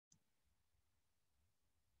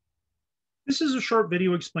This is a short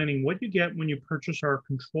video explaining what you get when you purchase our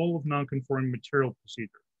Control of Nonconforming Material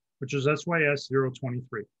procedure, which is SYS-23.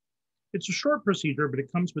 It's a short procedure, but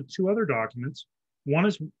it comes with two other documents. One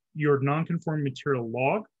is your nonconforming material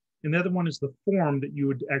log, and the other one is the form that you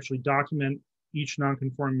would actually document each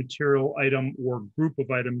nonconforming material item or group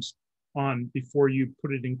of items on before you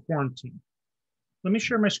put it in quarantine. Let me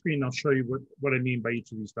share my screen and I'll show you what I mean by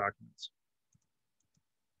each of these documents.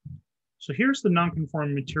 So here's the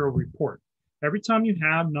nonconforming material report. Every time you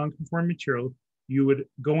have nonconforming material, you would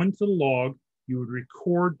go into the log, you would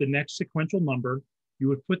record the next sequential number, you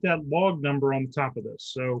would put that log number on the top of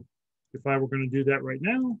this. So if I were going to do that right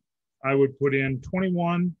now, I would put in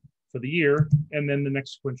 21 for the year, and then the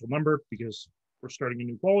next sequential number, because we're starting a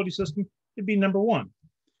new quality system, it'd be number 1.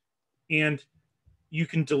 And you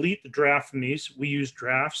can delete the draft from these. We use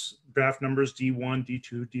drafts, draft numbers D1,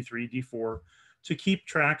 D2, D3, D4, to keep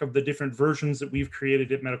track of the different versions that we've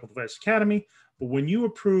created at Medical Device Academy. But when you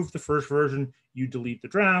approve the first version, you delete the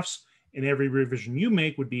drafts, and every revision you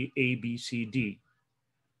make would be A, B, C, D.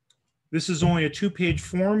 This is only a 2-page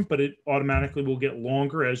form, but it automatically will get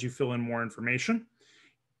longer as you fill in more information.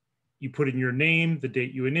 You put in your name, the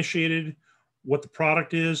date you initiated, what the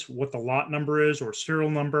product is, what the lot number is or serial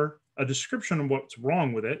number, a description of what's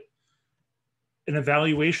wrong with it, an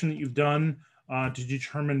evaluation that you've done to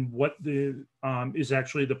determine what is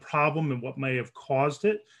actually the problem and what may have caused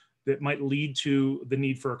it that might lead to the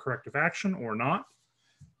need for a corrective action or not.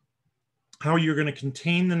 How you're going to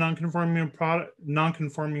contain the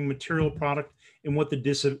nonconforming material product and what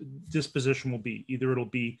the disposition will be. Either it'll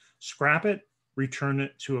be scrap it, return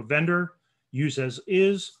it to a vendor, use as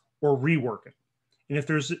is, or rework it. And if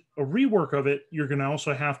there's a rework of it, you're going to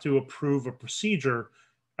also have to approve a procedure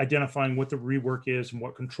identifying what the rework is and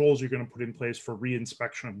what controls you're going to put in place for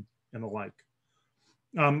reinspection and the like.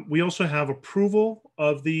 We also have approval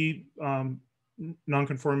of the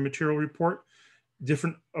nonconforming material report.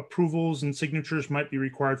 Different approvals and signatures might be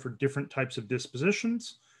required for different types of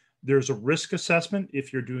dispositions. There's a risk assessment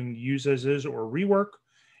if you're doing use as is or rework.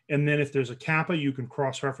 And then if there's a CAPA, you can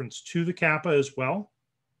cross-reference to the CAPA as well.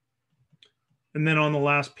 And then on the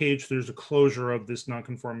last page, there's a closure of this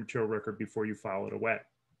nonconforming material record before you file it away.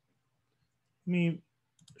 Let me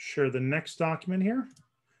share the next document here.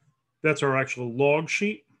 That's our actual log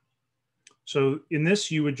sheet. So in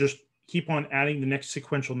this, you would just keep on adding the next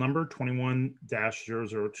sequential number,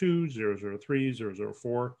 21-002, 003,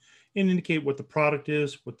 004, and indicate what the product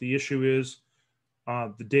is, what the issue is,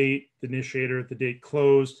 the date, the initiator, the date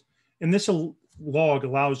closed. And this log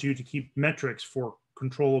allows you to keep metrics for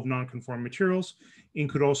control of nonconforming materials and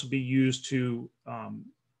could also be used to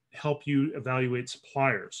help you evaluate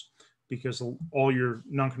suppliers, because all your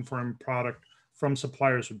nonconforming product from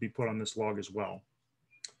suppliers would be put on this log as well.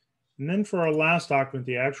 And then for our last document,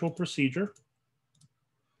 the actual procedure,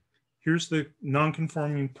 here's the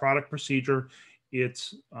nonconforming product procedure.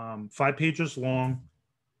 It's 5 pages long.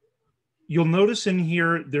 You'll notice in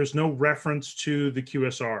here, there's no reference to the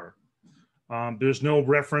QSR. There's no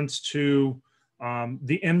reference to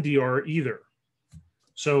the MDR either.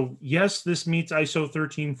 So yes, this meets ISO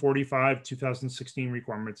 1345 2016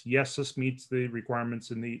 requirements. Yes, this meets the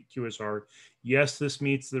requirements in the QSR. Yes, this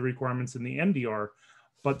meets the requirements in the MDR,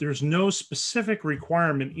 but there's no specific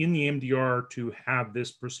requirement in the MDR to have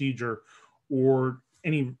this procedure or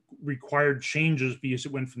any required changes because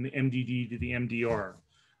it went from the MDD to the MDR.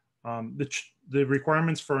 The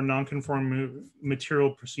requirements for a nonconforming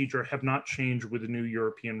material procedure have not changed with the new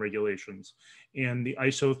European regulations. And the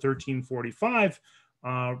ISO 1345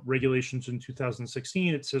 regulations in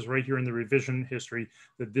 2016, it says right here in the revision history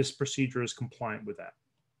that this procedure is compliant with that.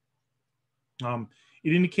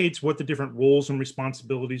 It indicates what the different roles and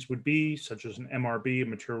responsibilities would be, such as an MRB, a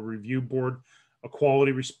material review board, a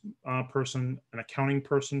quality person, an accounting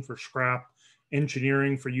person for scrap,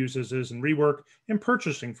 engineering for use as is and rework, and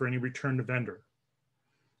purchasing for any return to vendor.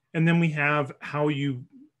 And then we have how you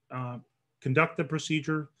conduct the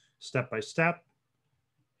procedure step by step,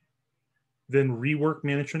 then rework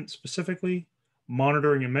management specifically,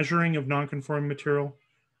 monitoring and measuring of nonconforming material,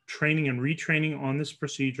 training and retraining on this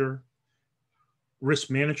procedure, risk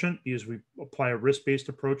management, because we apply a risk-based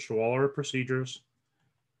approach to all our procedures.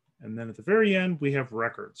 And then at the very end, we have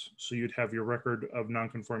records. So you'd have your record of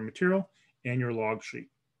nonconforming material and your log sheet.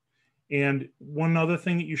 And one other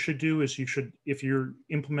thing that you should do is you should, if you're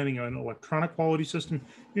implementing an electronic quality system,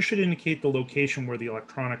 you should indicate the location where the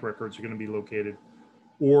electronic records are going to be located.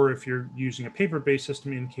 Or if you're using a paper-based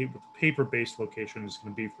system, indicate what the paper-based location is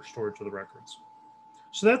going to be for storage of the records.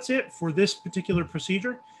 So that's it for this particular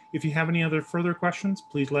procedure. If you have any other further questions,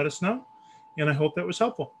 please let us know. And I hope that was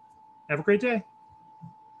helpful. Have a great day.